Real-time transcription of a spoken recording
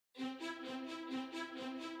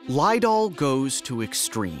Lydall goes to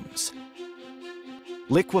extremes.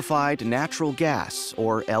 Liquefied natural gas,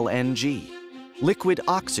 or LNG, liquid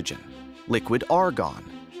oxygen, liquid argon,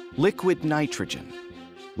 liquid nitrogen,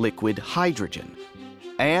 liquid hydrogen,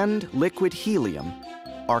 and liquid helium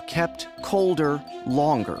are kept colder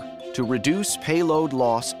longer to reduce payload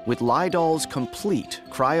loss with Lydall's complete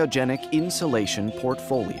cryogenic insulation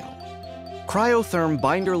portfolio. Cryotherm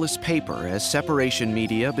binderless paper as separation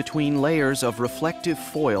media between layers of reflective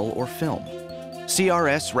foil or film.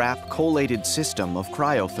 CRS wrap collated system of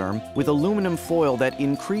cryotherm with aluminum foil that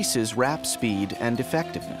increases wrap speed and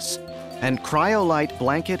effectiveness. And Cryolite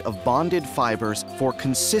blanket of bonded fibers for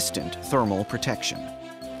consistent thermal protection.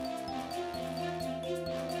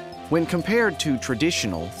 When compared to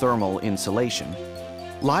traditional thermal insulation,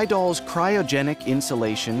 Lydall's cryogenic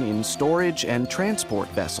insulation in storage and transport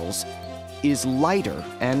vessels is lighter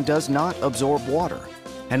and does not absorb water,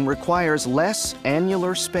 and requires less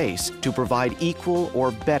annular space to provide equal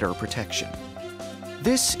or better protection.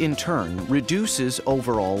 This, in turn, reduces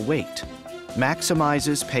overall weight,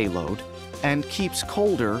 maximizes payload, and keeps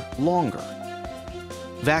colder longer.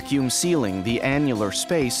 Vacuum sealing the annular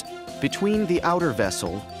space between the outer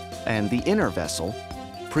vessel and the inner vessel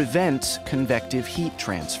prevents convective heat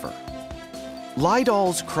transfer.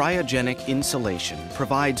 Lydall's cryogenic insulation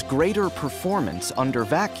provides greater performance under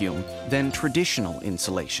vacuum than traditional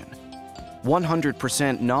insulation.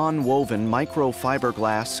 100% non-woven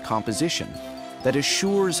microfiberglass composition that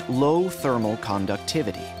assures low thermal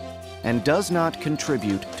conductivity and does not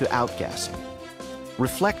contribute to outgassing.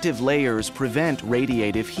 Reflective layers prevent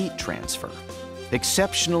radiative heat transfer.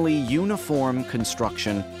 Exceptionally uniform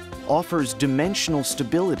construction offers dimensional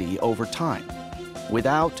stability over time,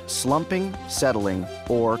 without slumping, settling,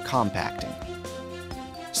 or compacting.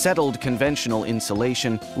 Settled conventional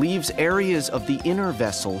insulation leaves areas of the inner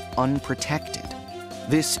vessel unprotected.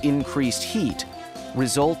 This increased heat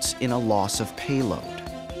results in a loss of payload.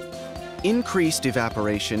 Increased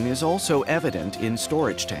evaporation is also evident in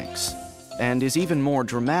storage tanks, and is even more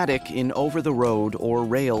dramatic in over-the-road or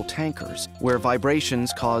rail tankers, where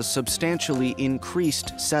vibrations cause substantially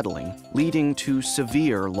increased settling, leading to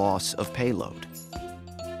severe loss of payload.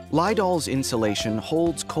 Lydall's insulation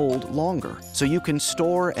holds cold longer, so you can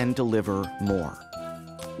store and deliver more.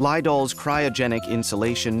 Lydall's cryogenic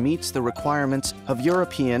insulation meets the requirements of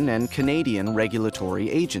European and Canadian regulatory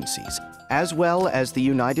agencies, as well as the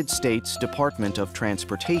United States Department of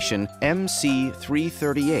Transportation MC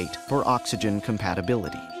 338 for oxygen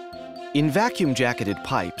compatibility. In vacuum-jacketed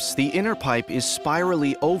pipes, the inner pipe is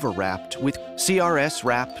spirally overwrapped with CRS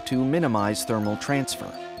wrap to minimize thermal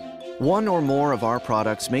transfer. One or more of our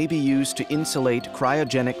products may be used to insulate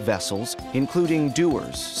cryogenic vessels, including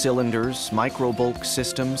dewars, cylinders, microbulk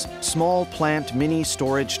systems, small plant mini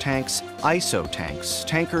storage tanks, ISO tanks,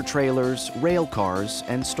 tanker trailers, rail cars,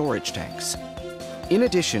 and storage tanks. In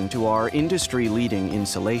addition to our industry-leading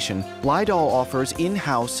insulation, Lydall offers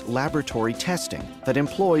in-house laboratory testing that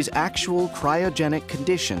employs actual cryogenic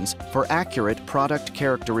conditions for accurate product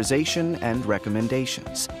characterization and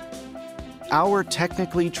recommendations. Our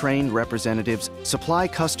technically trained representatives supply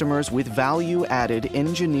customers with value-added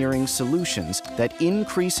engineering solutions that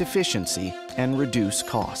increase efficiency and reduce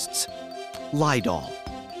costs. Lydall,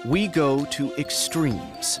 we go to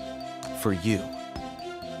extremes for you.